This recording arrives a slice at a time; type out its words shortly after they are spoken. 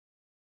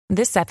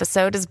This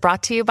episode is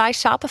brought to you by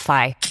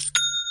Shopify.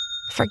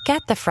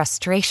 Forget the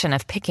frustration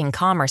of picking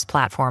commerce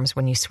platforms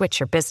when you switch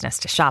your business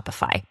to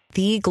Shopify,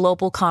 the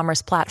global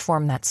commerce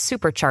platform that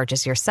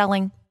supercharges your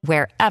selling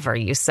wherever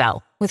you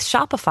sell. With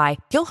Shopify,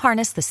 you'll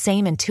harness the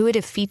same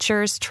intuitive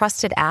features,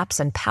 trusted apps,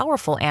 and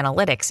powerful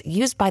analytics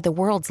used by the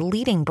world's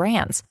leading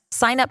brands.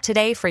 Sign up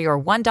today for your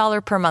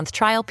 $1 per month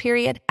trial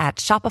period at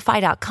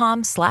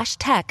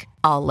shopify.com/tech,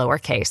 all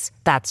lowercase.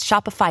 That's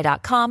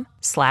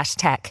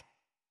shopify.com/tech.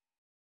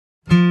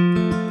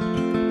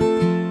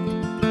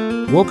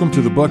 Welcome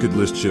to the Bucket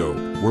List Show,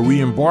 where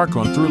we embark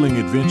on thrilling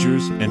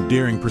adventures and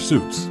daring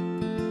pursuits.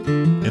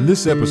 In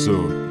this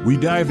episode, we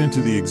dive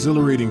into the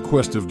exhilarating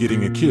quest of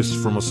getting a kiss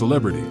from a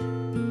celebrity.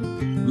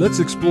 Let's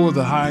explore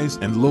the highs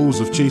and lows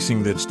of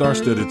chasing that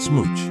star-studded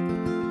smooch.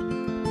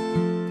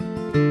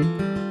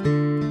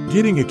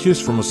 Getting a kiss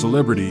from a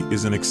celebrity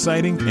is an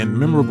exciting and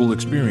memorable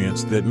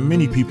experience that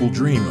many people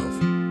dream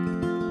of.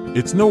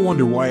 It's no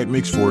wonder why it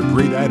makes for a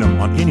great item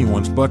on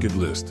anyone's bucket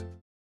list.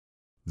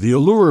 The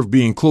allure of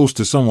being close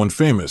to someone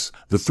famous,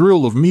 the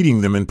thrill of meeting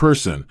them in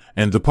person,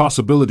 and the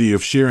possibility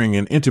of sharing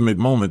an intimate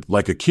moment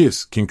like a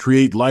kiss can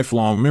create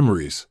lifelong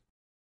memories.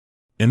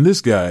 In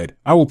this guide,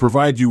 I will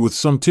provide you with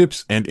some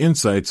tips and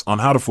insights on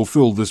how to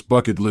fulfill this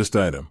bucket list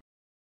item.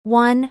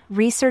 1.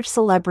 Research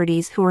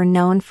celebrities who are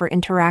known for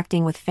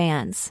interacting with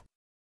fans.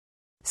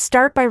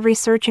 Start by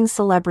researching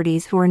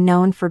celebrities who are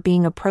known for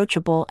being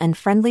approachable and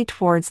friendly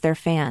towards their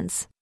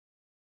fans.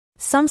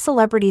 Some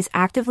celebrities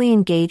actively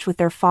engage with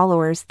their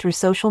followers through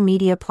social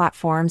media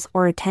platforms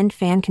or attend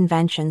fan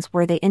conventions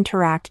where they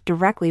interact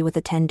directly with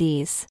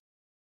attendees.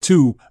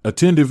 2.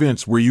 Attend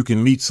events where you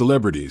can meet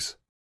celebrities.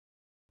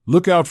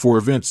 Look out for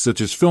events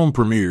such as film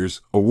premieres,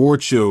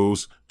 award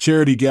shows,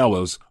 charity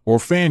galas, or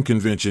fan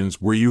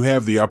conventions where you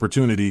have the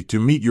opportunity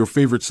to meet your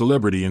favorite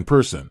celebrity in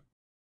person.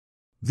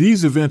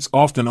 These events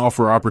often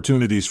offer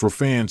opportunities for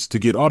fans to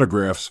get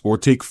autographs or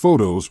take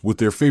photos with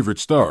their favorite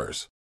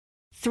stars.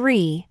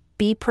 3.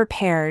 Be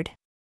prepared.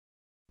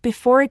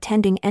 Before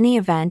attending any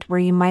event where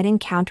you might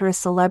encounter a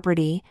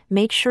celebrity,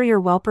 make sure you're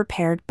well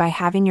prepared by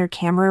having your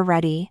camera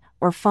ready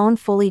or phone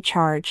fully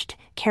charged,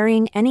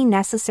 carrying any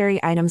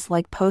necessary items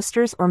like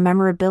posters or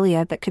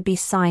memorabilia that could be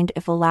signed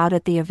if allowed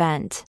at the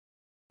event.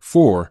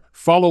 4.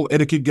 Follow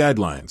etiquette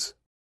guidelines.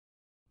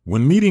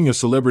 When meeting a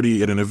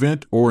celebrity at an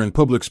event or in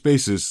public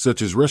spaces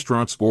such as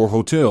restaurants or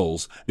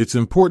hotels, it's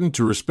important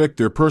to respect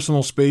their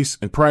personal space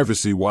and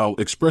privacy while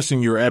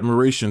expressing your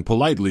admiration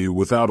politely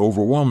without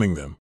overwhelming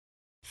them.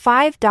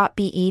 5.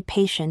 Be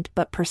patient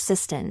but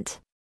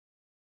persistent.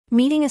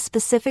 Meeting a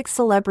specific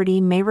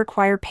celebrity may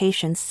require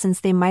patience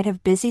since they might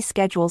have busy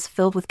schedules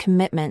filled with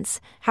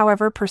commitments,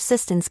 however,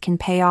 persistence can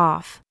pay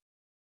off.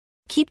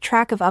 Keep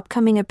track of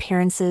upcoming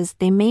appearances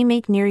they may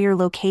make near your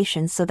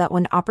location so that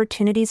when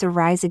opportunities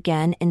arise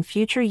again in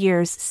future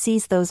years,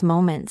 seize those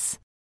moments.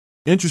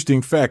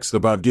 Interesting facts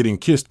about getting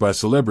kissed by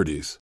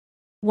celebrities.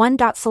 1.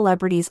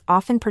 Celebrities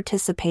often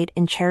participate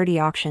in charity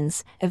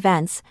auctions,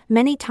 events.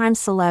 Many times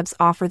celebs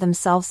offer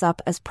themselves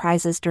up as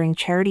prizes during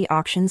charity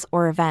auctions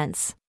or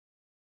events.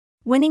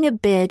 Winning a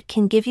bid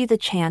can give you the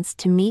chance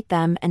to meet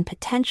them and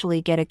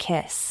potentially get a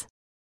kiss.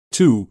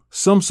 2.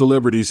 Some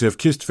celebrities have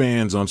kissed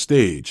fans on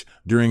stage.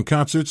 During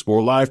concerts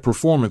or live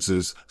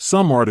performances,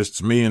 some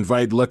artists may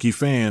invite lucky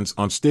fans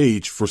on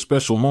stage for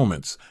special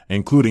moments,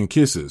 including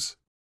kisses.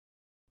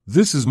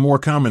 This is more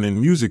common in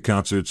music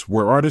concerts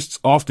where artists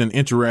often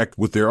interact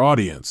with their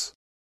audience.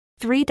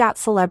 3.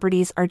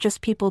 Celebrities are just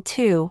people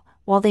too.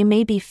 While they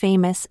may be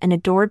famous and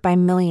adored by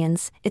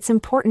millions, it's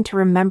important to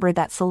remember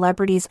that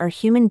celebrities are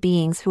human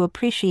beings who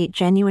appreciate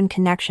genuine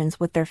connections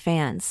with their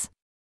fans.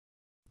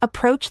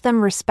 Approach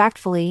them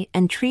respectfully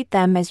and treat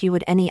them as you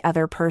would any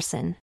other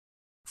person.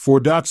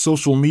 4.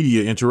 Social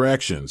media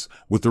interactions.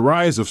 With the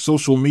rise of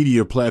social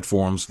media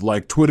platforms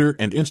like Twitter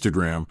and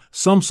Instagram,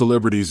 some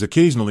celebrities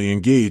occasionally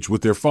engage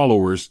with their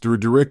followers through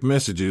direct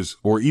messages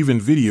or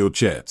even video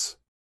chats.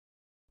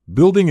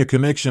 Building a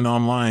connection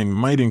online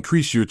might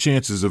increase your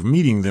chances of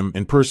meeting them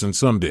in person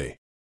someday.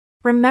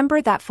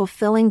 Remember that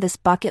fulfilling this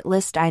bucket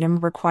list item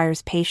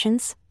requires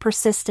patience,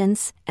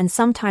 persistence, and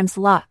sometimes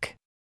luck.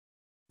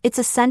 It's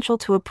essential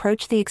to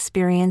approach the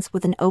experience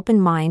with an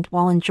open mind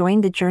while enjoying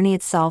the journey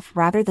itself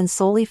rather than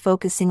solely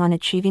focusing on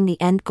achieving the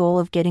end goal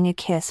of getting a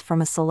kiss from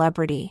a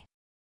celebrity.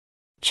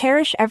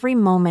 Cherish every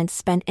moment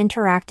spent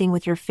interacting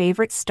with your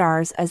favorite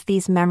stars, as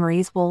these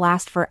memories will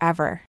last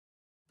forever.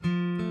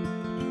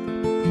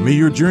 May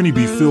your journey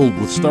be filled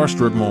with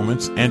starstruck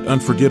moments and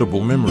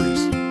unforgettable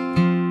memories.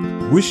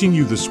 Wishing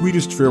you the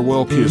sweetest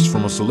farewell kiss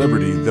from a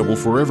celebrity that will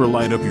forever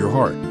light up your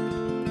heart.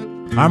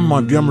 I'm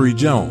Montgomery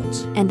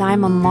Jones. And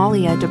I'm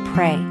Amalia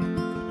Dupre.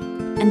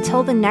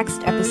 Until the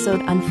next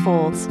episode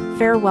unfolds,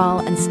 farewell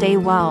and stay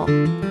well.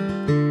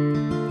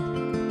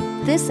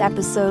 This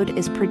episode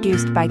is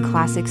produced by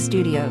Classic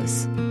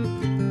Studios.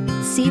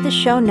 See the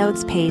show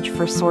notes page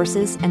for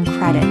sources and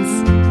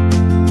credits.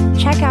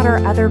 Check out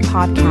our other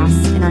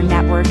podcasts in our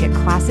network at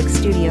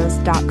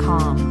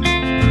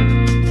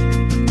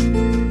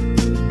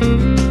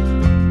classicstudios.com.